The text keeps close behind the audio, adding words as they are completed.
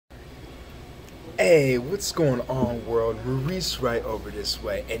Hey, what's going on, world? Maurice right over this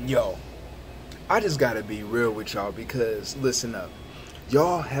way. And yo, I just gotta be real with y'all because listen up.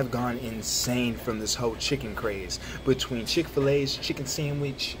 Y'all have gone insane from this whole chicken craze between Chick-fil-A's chicken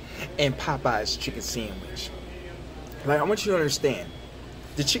sandwich and Popeye's chicken sandwich. Like, I want you to understand,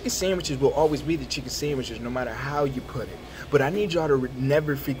 the chicken sandwiches will always be the chicken sandwiches no matter how you put it. But I need y'all to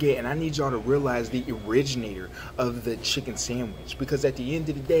never forget, and I need y'all to realize the originator of the chicken sandwich. Because at the end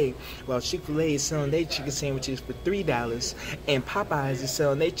of the day, while Chick-fil-A is selling their chicken sandwiches for $3 and Popeyes is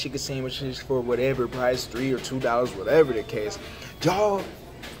selling their chicken sandwiches for whatever price, $3 or $2, whatever the case, y'all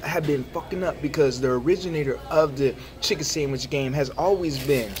have been fucking up because the originator of the chicken sandwich game has always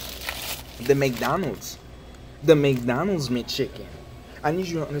been the McDonald's. The McDonald's Mcchicken. I need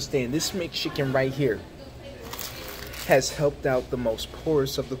you to understand, this Mcchicken right here has helped out the most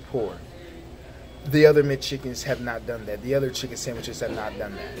poorest of the poor. The other McChickens have not done that. The other chicken sandwiches have not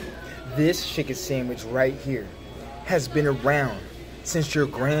done that. This chicken sandwich right here has been around since your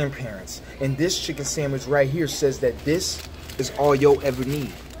grandparents. And this chicken sandwich right here says that this is all you'll ever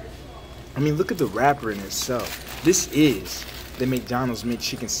need. I mean, look at the wrapper in itself. This is the McDonald's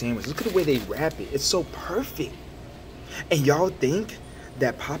McChicken sandwich. Look at the way they wrap it. It's so perfect. And y'all think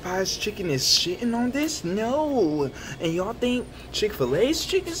that Popeye's chicken is shitting on this? No. And y'all think Chick-fil-A's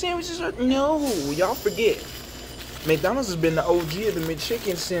chicken sandwiches are? No. Y'all forget. McDonald's has been the OG of the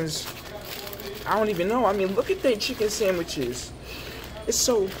McChicken since, I don't even know. I mean, look at their chicken sandwiches. It's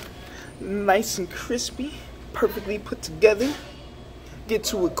so nice and crispy, perfectly put together. Get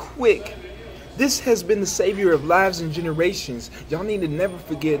to it quick. This has been the savior of lives and generations. Y'all need to never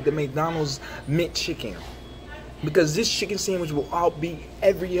forget the McDonald's McChicken. Because this chicken sandwich will outbeat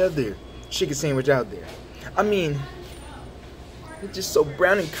every other chicken sandwich out there. I mean, it's just so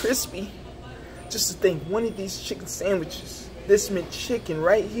brown and crispy. Just to think one of these chicken sandwiches, this McChicken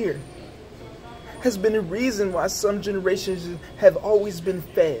right here, has been a reason why some generations have always been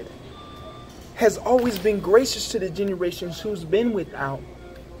fed. Has always been gracious to the generations who's been without.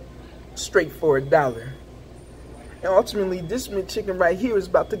 Straight for $1. And ultimately, this McChicken right here is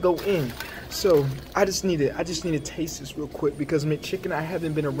about to go in. So I just need to taste this real quick because McChicken, I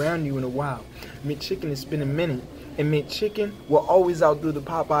haven't been around you in a while. McChicken, it's been a minute, and McChicken will always outdo the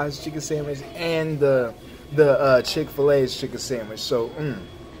Popeyes chicken sandwich and the Chick-fil-A's chicken sandwich. So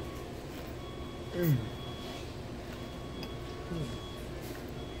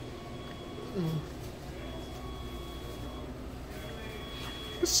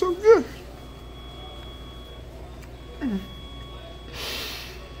it's so good.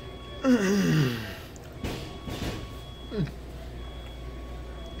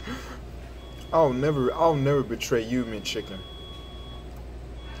 I'll never betray you, McChicken.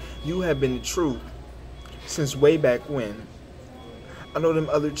 You have been the truth since way back when. I know them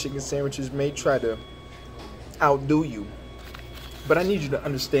other chicken sandwiches may try to outdo you, but I need you to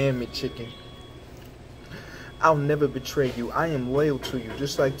understand, McChicken. I'll never betray you. I am loyal to you,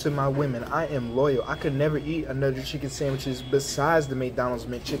 just like to my women. I am loyal. I could never eat another chicken sandwiches besides the McDonald's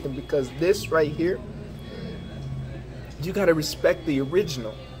McChicken because this right here, you gotta respect the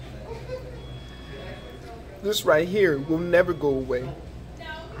original. This right here will never go away.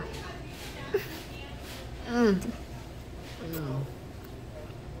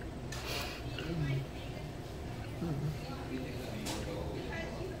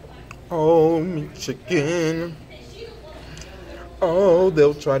 Oh, McChicken. Oh,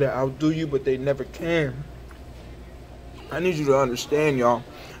 they'll try to outdo you, but they never can. I need you to understand, y'all.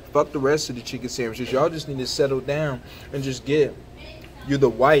 Fuck the rest of the chicken sandwiches. Y'all just need to settle down and just get. You're the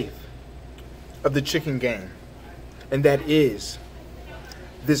wife of the chicken game. And that is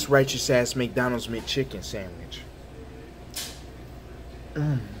this righteous ass McDonald's McChicken sandwich.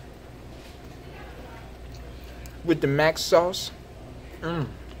 With the mac sauce.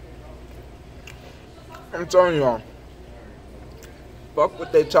 I'm telling y'all, fuck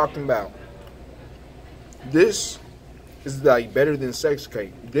what they talking about. This is like better than sex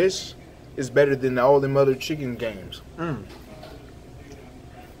cake. This is better than all them other chicken games. I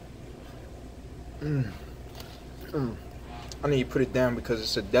need to put it down because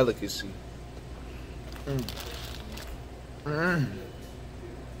it's a delicacy.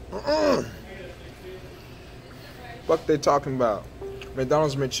 Fuck they talking about.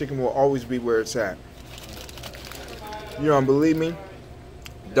 McDonald's McChicken will always be where it's at. You don't believe me?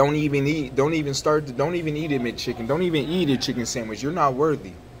 Don't even eat it McChicken. Don't even eat a chicken sandwich. You're not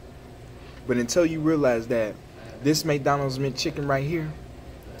worthy. But until you realize that this McDonald's McChicken right here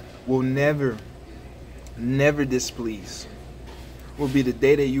will never displease. Will be the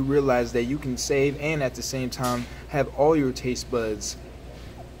day that you realize that you can save and at the same time have all your taste buds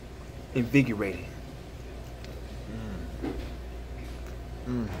invigorating.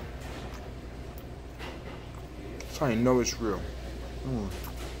 So I know it's real.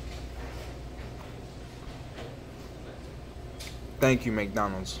 Thank you,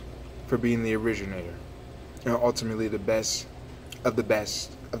 McDonald's, for being the originator and ultimately the best of the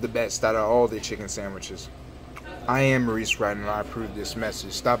best of the best out of all the chicken sandwiches. I am Maurice Wright, and I approve this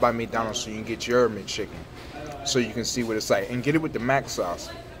message. Stop by McDonald's so you can get your McChicken, so you can see what it's like, and get it with the mac sauce.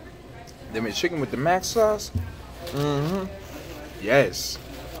 The McChicken with the mac sauce. Yes,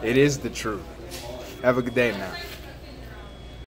 it is the truth. Have a good day now.